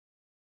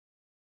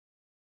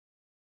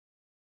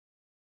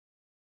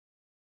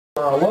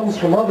alums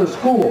from other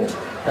schools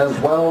as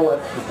well.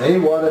 They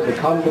wanted to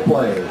come to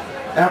play.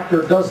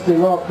 After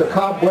dusting off the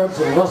cobwebs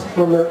and rust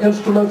from their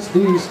instruments,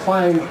 these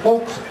fine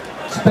folks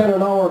spent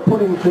an hour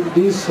putting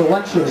these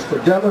selections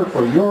together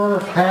for your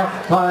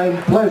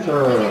halftime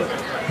pleasure.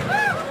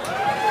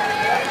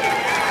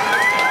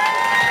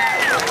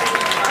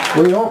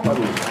 We open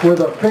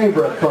with a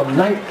favorite from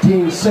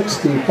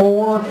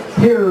 1964.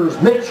 Here's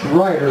Mitch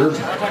Ryder's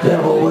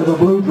Devil with a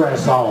Blue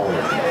Dress On.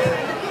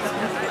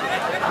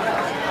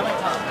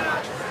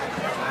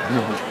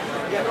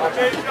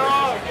 Okay,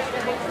 dog.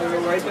 We'll go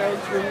right down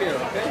through here,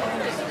 okay?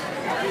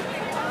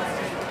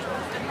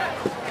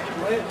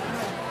 Wait.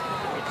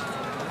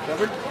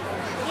 Covered?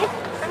 Yep,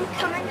 I'm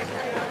coming.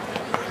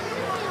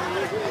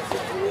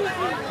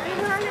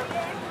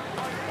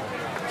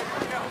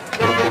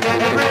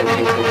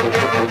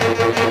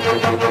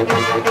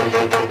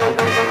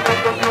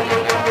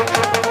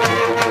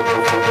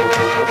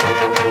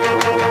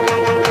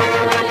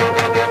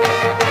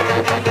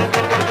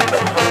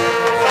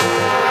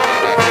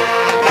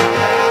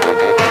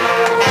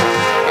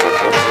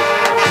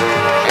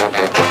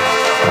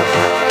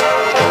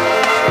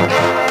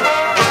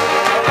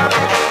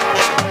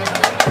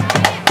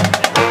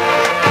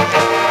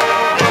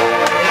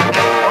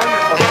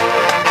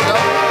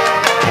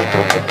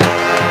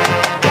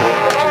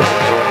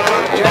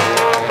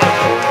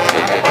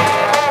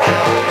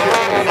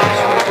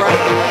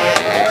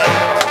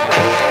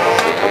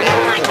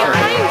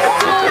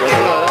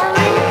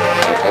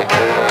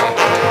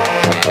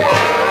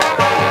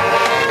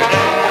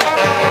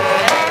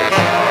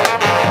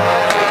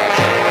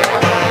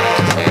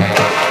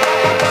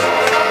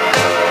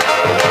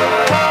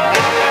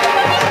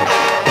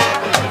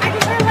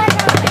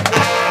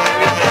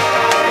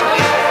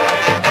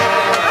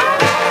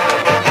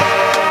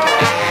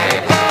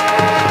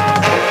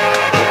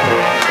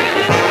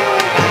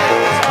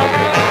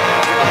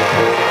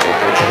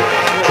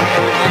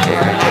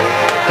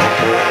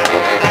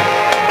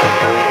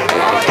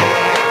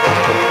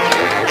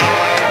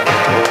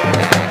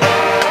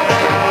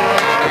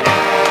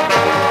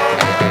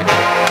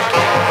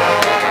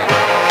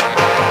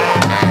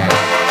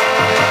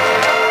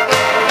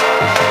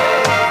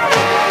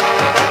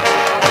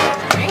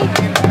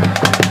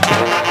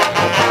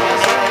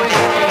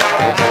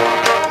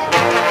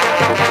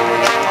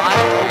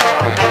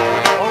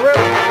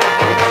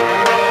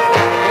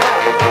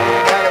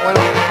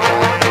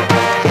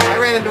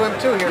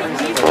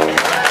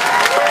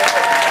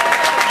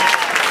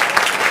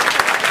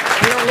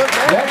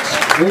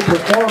 We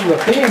perform the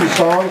theme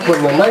song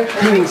from the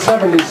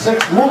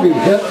 1976 movie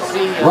hit,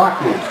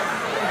 Rocky.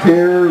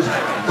 Here's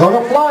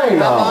Gonna Fly Now.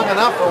 Not long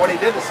enough for what he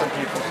did to some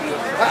people.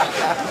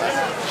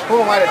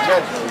 Who am I to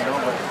judge him, you know,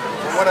 but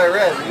from what I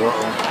read,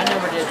 I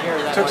never did hear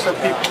that. Took some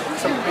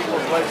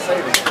people's life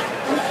saving.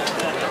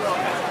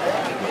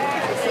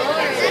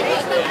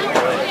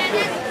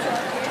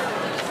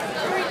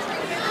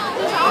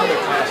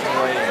 Passed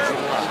away in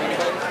July.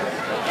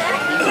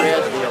 He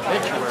read the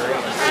obituary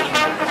and seen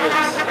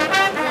his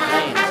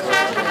names of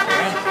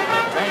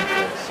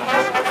grandkids.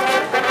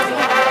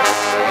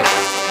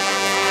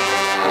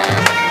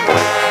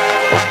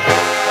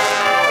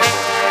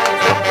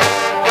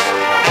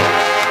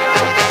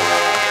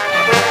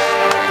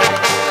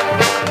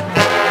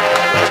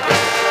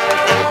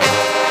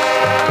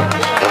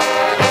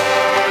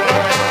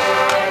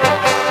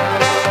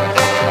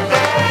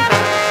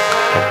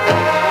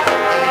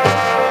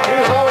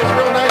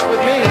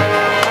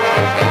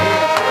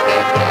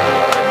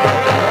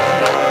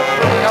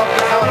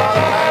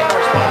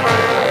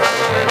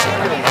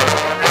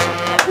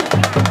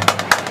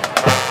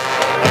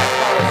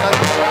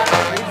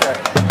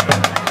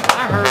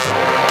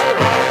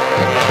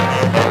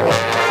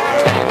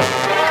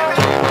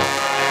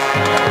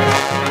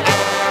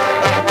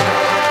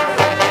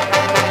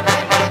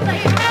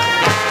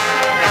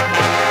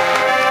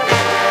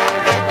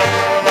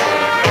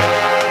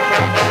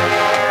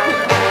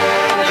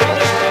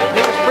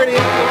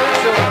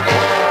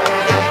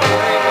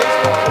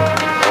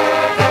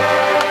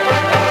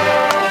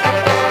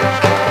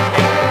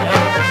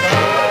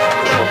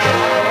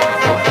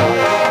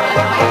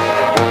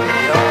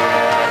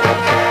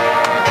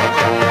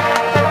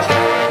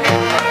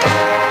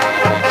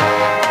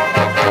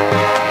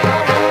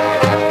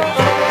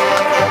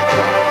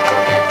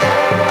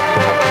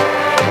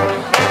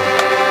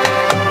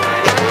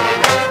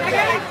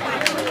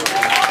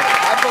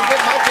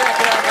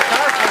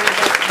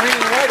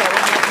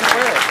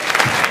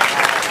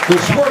 The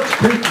Swartz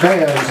Creek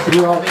bands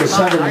throughout the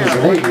 70s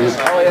and 80s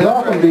could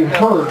often be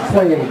heard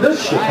playing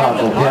this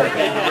Chicago hit.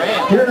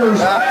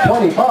 Here's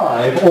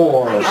 25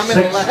 or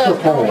 6 to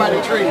 4.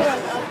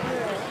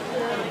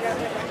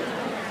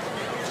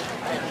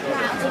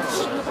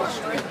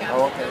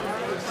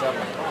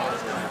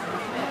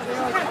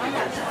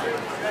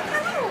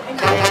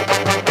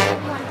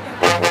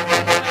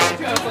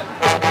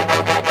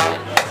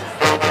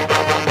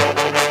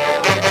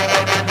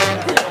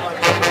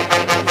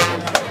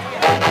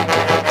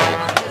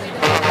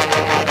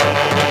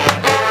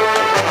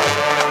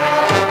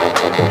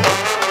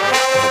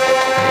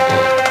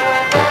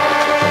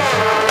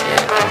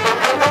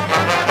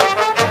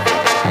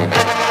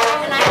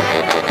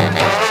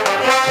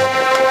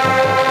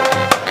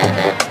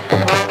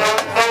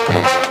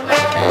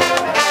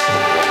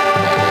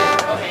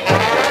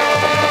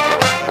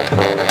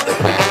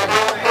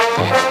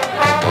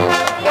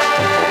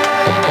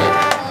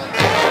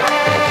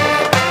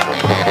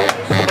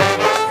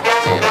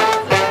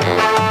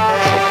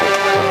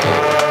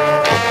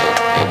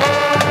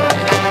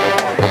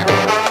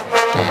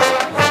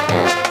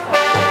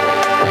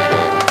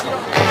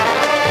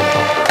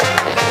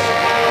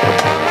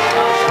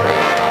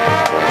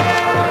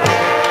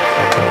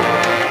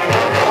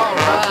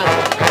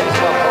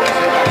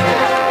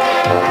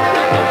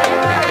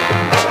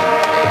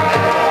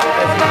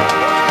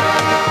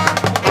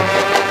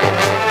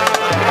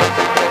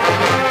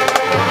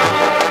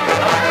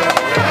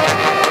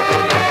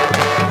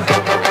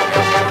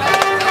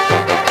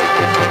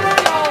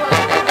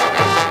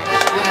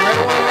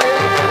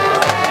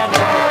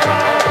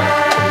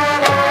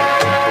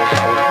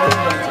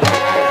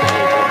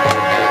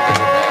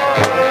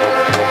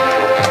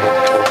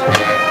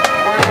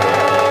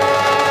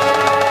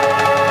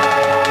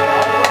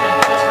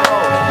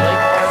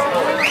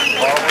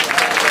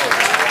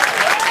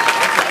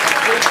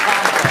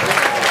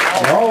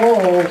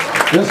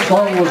 This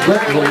song was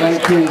written in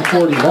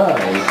 1949.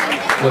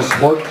 The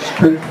Swartz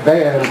Creek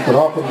Band could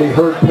often be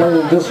heard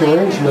playing this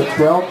arrangement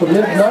throughout the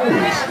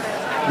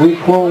mid-90s. We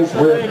close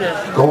with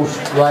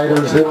Ghost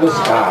Riders in the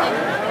Sky.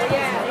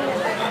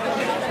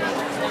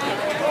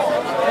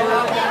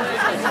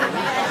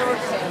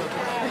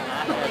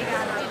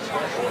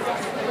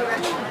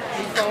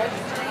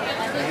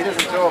 He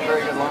doesn't throw a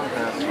very good long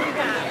pass.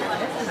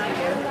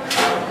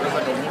 There's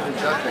like a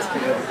wounded duck that's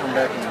going to come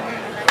back in the game.